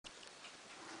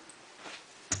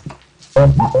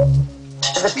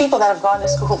The people that have gone to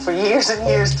school for years and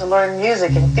years to learn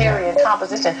music and theory and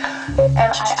composition,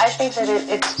 and I think that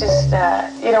it's just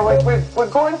you know, we're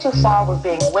going too far. We're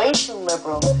being way too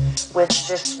liberal with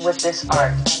this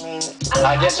art. I mean,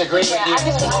 I disagree with you. I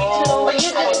disagree too.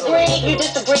 But you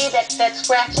disagree that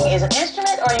scratching is an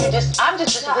instrument, or I'm just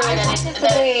disagreeing that it's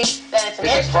an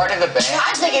instrument. It's part of the band.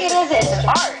 I think it is. It's an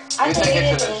art. I think it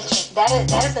is an instrument.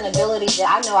 That is an ability that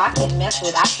I know I can mess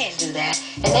with. I can't do that.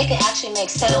 And they can actually make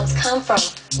sounds come from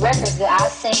records that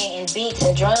I sing and beats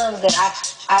and drums that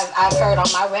I've heard on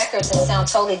my records and sound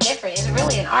totally different. It's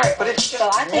really an art. But it's just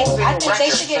so I think they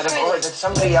should get credit. That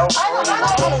somebody else.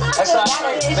 That's not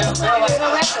true.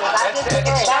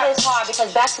 That is hard,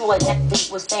 because back to what Nick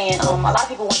was saying, a lot of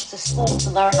people went to school to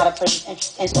learn how to play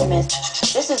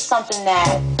instruments. This is something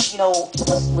that, you know,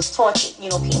 was taught to, you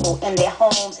know, people in their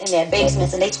homes, in their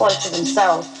basements, and they taught it to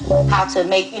themselves how to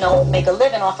make a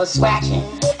living off of scratching.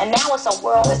 And now it's a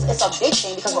big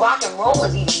thing, because rock and roll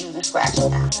is even using scratching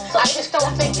now. So I just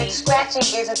don't think that scratching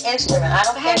is an instrument. I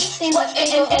don't think.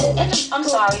 I'm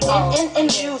sorry. In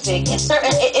music, in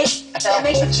certain, it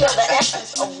makes you feel the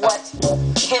essence of what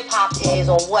hip hop is,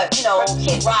 or what, you know,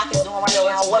 Kid Rock is doing right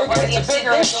now. It's a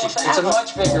bigger issue. It's a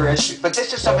much bigger issue. But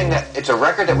this is something that, it's a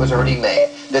record that was already made,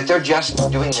 that they're just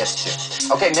doing this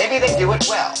to. Okay, maybe they do it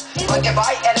well. But if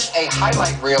I edit a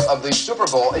highlight reel of the Super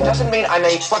Bowl, it doesn't mean I'm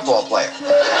a football player.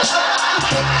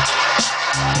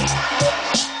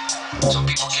 Some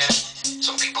people get it,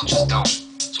 some people just don't.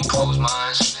 Some closed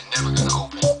minds, they're never gonna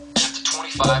open. And after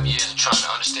 25 years of trying to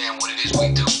understand what it is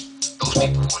we do, those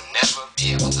people will never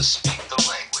be able to speak